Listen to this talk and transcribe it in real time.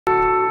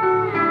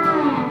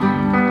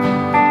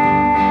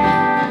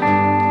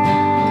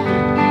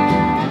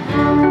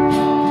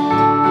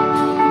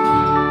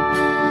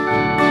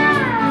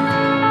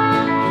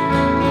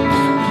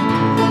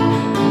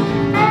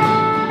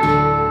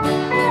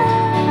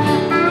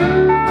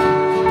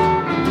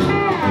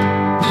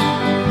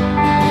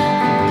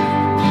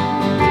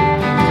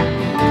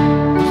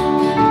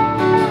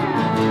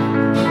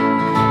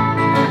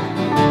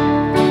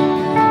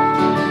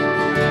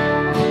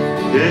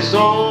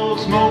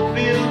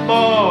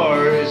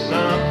bar is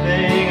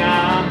something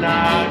I'm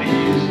not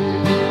used to.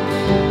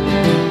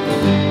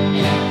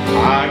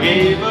 I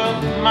gave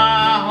up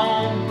my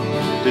home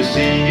to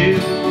see you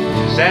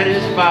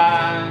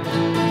satisfied.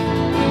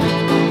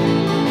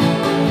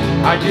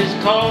 I just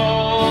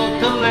called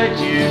to let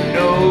you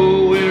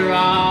know where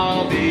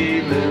I'll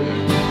be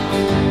living.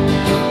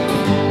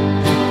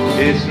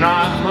 It's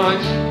not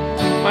much,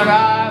 but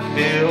I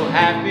feel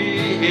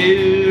happy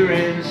here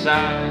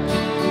inside.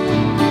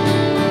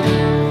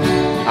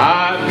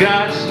 I've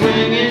got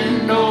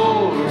swinging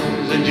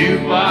doors, a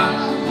jukebox,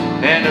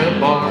 and a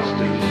bar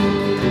stool.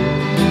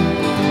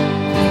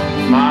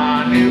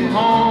 My new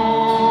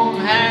home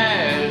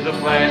has a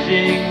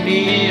flashing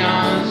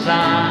neon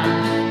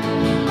sign.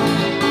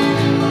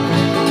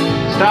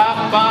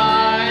 Stop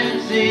by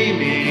and see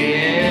me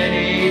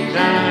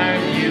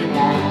anytime you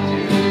want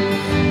to,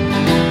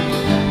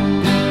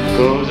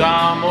 'cause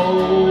I'm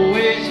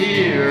always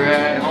here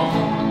at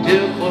home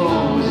till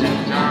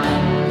closing time.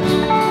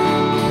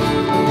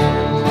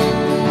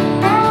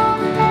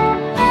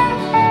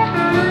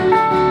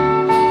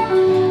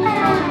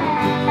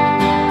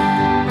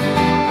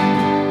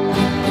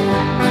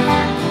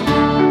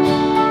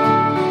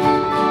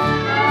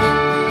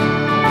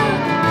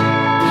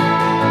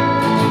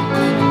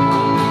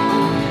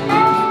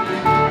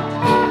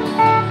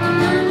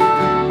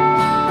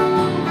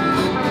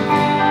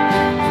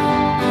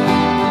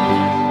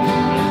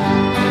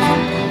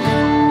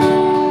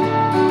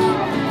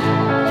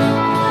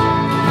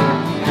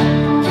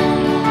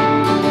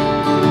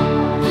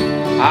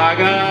 I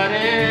got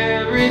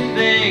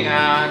everything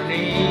I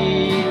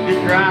need to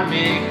drive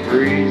me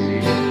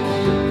crazy.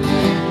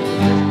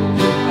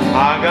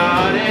 I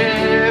got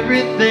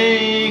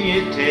everything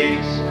it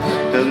takes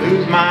to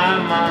lose my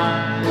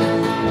mind.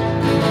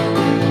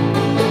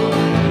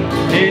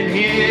 In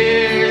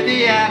here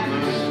the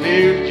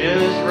atmosphere's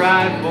just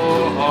right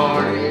for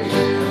heartache.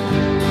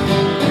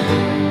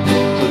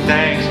 So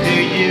thanks to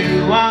you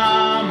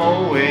I'm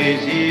always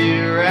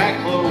here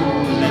at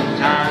closing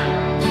time.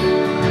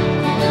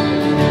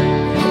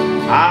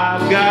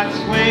 I've got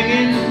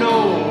swinging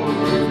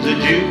doors, a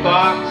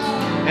jukebox,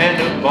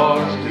 and a bar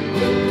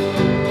stool.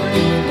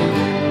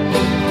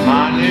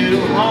 My new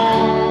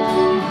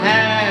home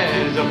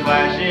has a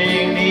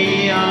flashing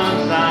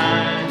neon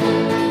sign.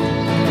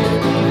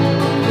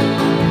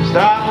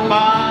 Stop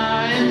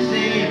by and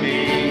see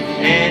me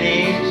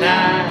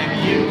anytime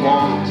you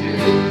want to,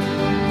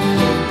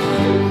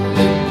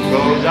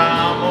 'cause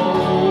I'm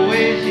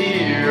always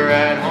here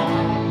at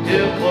home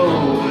till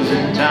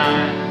closing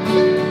time.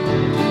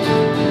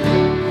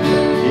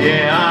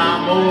 Yeah,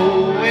 I'm old.